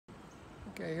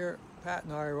Okay, here Pat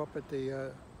and I are up at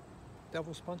the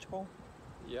Devil's Punchbowl.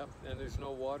 Yep, and there's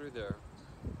no water there.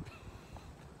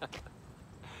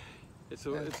 It's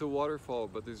a waterfall,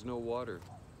 but there's no water.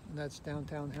 And that's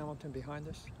downtown Hamilton behind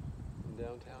us. In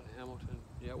downtown Hamilton.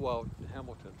 Yeah, well,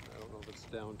 Hamilton. I don't know if it's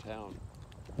downtown.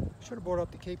 Should have brought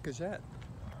up the Cape Gazette.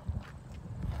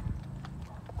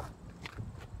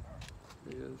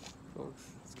 It is, folks.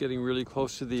 It's getting really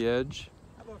close to the edge.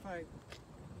 How about if I...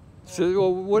 So,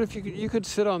 well, what if you could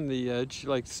sit on the edge,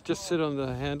 like just sit on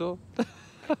the handle?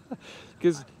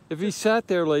 Because if he sat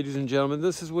there, ladies and gentlemen,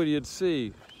 this is what you'd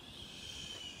see.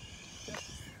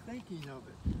 Just thinking of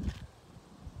it.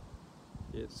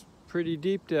 It's pretty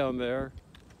deep down there.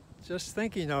 Just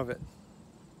thinking of it.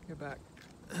 Get back.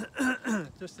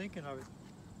 Just thinking of it.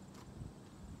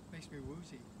 Makes me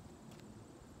woozy.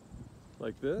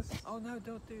 Like this? Oh no,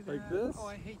 don't do that. Like this? Oh,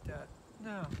 I hate that.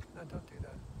 No, don't do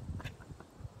that.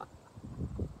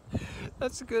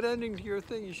 That's a good ending to your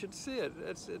thing. You should see it.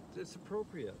 It's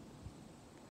appropriate.